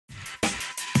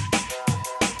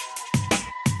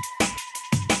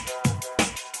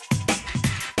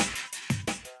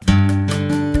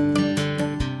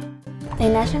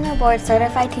National Board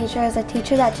Certified Teacher is a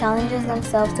teacher that challenges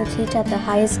themselves to teach at the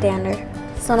highest standard.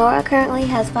 Sonora currently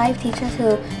has 5 teachers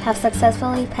who have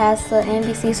successfully passed the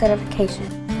NBC certification.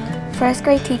 First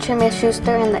grade teacher Ms.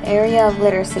 Schuster in the area of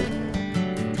literacy.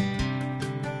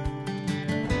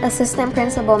 Assistant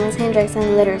Principal Ms. Hendricks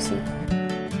in literacy.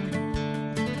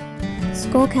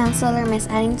 School Counselor Ms.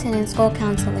 Addington in school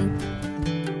counseling.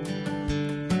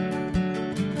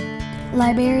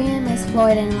 Librarian Ms.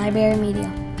 Floyd in library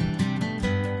media.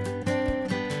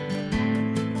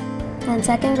 And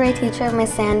second grade teacher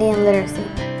Ms. Sandy in literacy.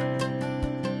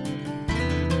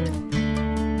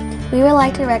 We would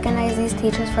like to recognize these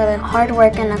teachers for their hard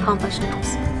work and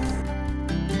accomplishments.